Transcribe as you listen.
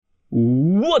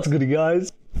What's good,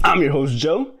 guys? I'm your host,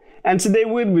 Joe, and today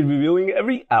we'll be reviewing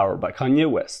Every Hour by Kanye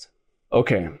West.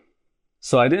 Okay,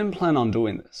 so I didn't plan on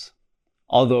doing this.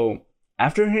 Although,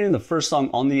 after hearing the first song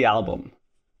on the album,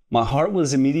 my heart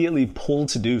was immediately pulled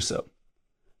to do so.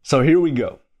 So here we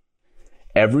go.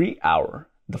 Every Hour,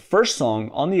 the first song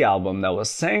on the album that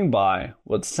was sang by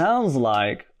what sounds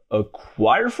like a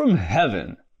choir from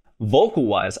heaven.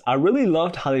 Vocal-wise, I really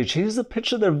loved how they changed the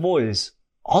pitch of their voice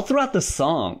all throughout the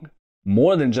song.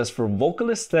 More than just for vocal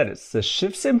aesthetics, the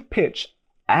shifts in pitch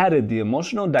added the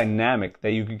emotional dynamic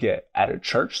that you could get at a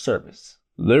church service.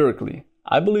 Lyrically,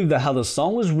 I believe that how the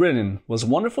song was written was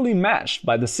wonderfully matched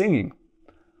by the singing.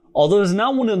 Although it's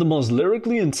not one of the most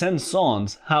lyrically intense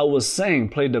songs, how it was sang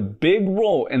played a big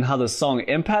role in how the song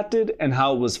impacted and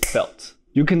how it was felt.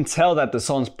 You can tell that the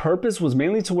song's purpose was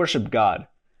mainly to worship God,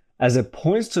 as it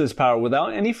points to his power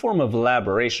without any form of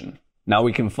elaboration. Now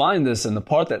we can find this in the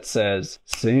part that says,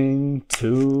 "Sing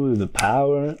to the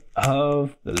power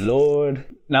of the Lord."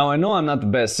 Now I know I'm not the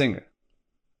best singer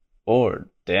or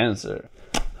dancer,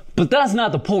 but that's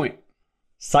not the point.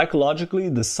 Psychologically,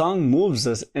 the song moves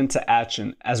us into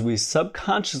action as we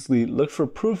subconsciously look for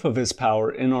proof of his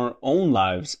power in our own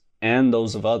lives and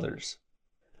those of others.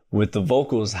 With the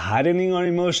vocals heightening our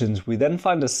emotions, we then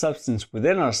find a substance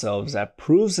within ourselves that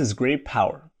proves his great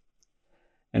power.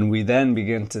 And we then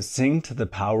begin to sing to the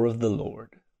power of the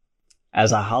Lord.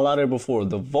 As I highlighted before,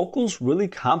 the vocals really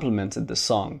complemented the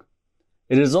song.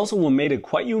 It is also what made it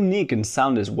quite unique in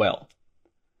sound as well.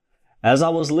 As I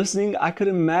was listening, I could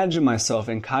imagine myself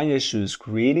in Kanye's shoes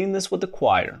creating this with the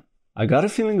choir. I got a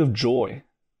feeling of joy,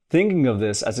 thinking of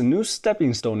this as a new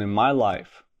stepping stone in my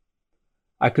life.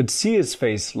 I could see his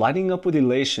face lighting up with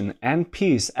elation and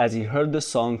peace as he heard the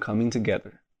song coming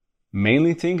together.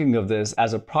 Mainly thinking of this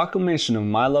as a proclamation of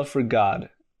my love for God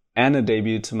and a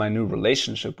debut to my new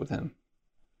relationship with him.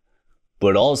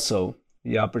 But also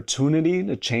the opportunity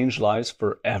to change lives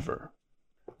forever.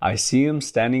 I see him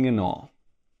standing in awe,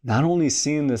 not only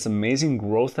seeing this amazing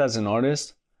growth as an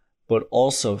artist, but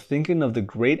also thinking of the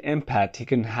great impact he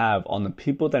can have on the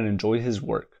people that enjoy his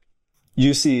work.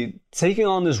 You see, taking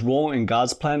on this role in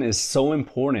God's plan is so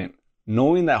important.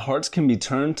 Knowing that hearts can be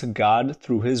turned to God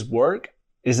through his work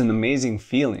is an amazing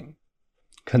feeling.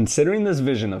 Considering this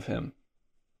vision of him,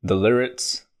 the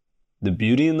lyrics, the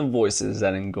beauty in the voices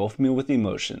that engulf me with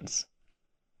emotions,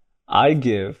 I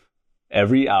give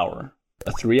Every Hour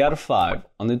a 3 out of 5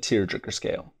 on the tearjerker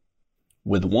scale,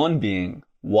 with 1 being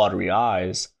watery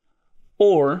eyes,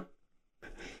 or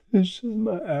it's just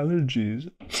my allergies,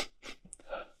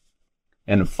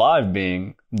 and 5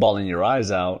 being bawling your eyes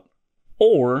out,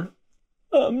 or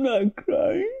I'm not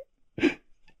crying.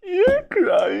 You're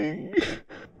crying.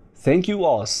 Thank you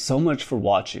all so much for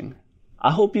watching.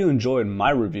 I hope you enjoyed my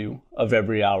review of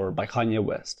Every Hour by Kanye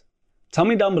West. Tell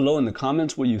me down below in the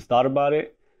comments what you thought about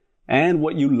it and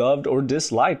what you loved or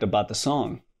disliked about the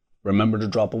song. Remember to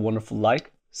drop a wonderful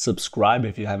like, subscribe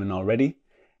if you haven't already,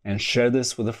 and share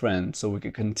this with a friend so we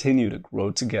can continue to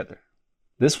grow together.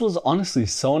 This was honestly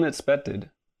so unexpected.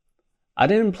 I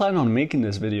didn't plan on making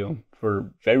this video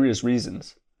for various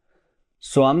reasons,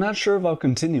 so I'm not sure if I'll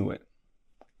continue it.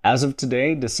 As of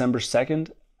today, December 2nd,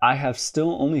 I have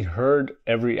still only heard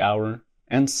Every Hour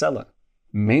and Sella,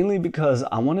 mainly because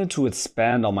I wanted to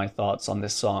expand on my thoughts on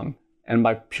this song, and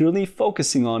by purely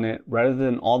focusing on it rather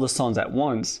than all the songs at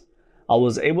once, I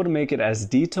was able to make it as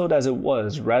detailed as it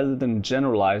was rather than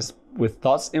generalized with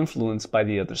thoughts influenced by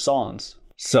the other songs.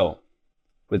 So,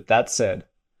 with that said,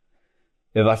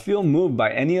 if I feel moved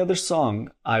by any other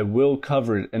song, I will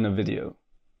cover it in a video.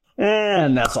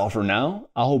 And that's all for now.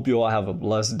 I hope you all have a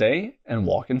blessed day and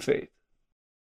walk in faith.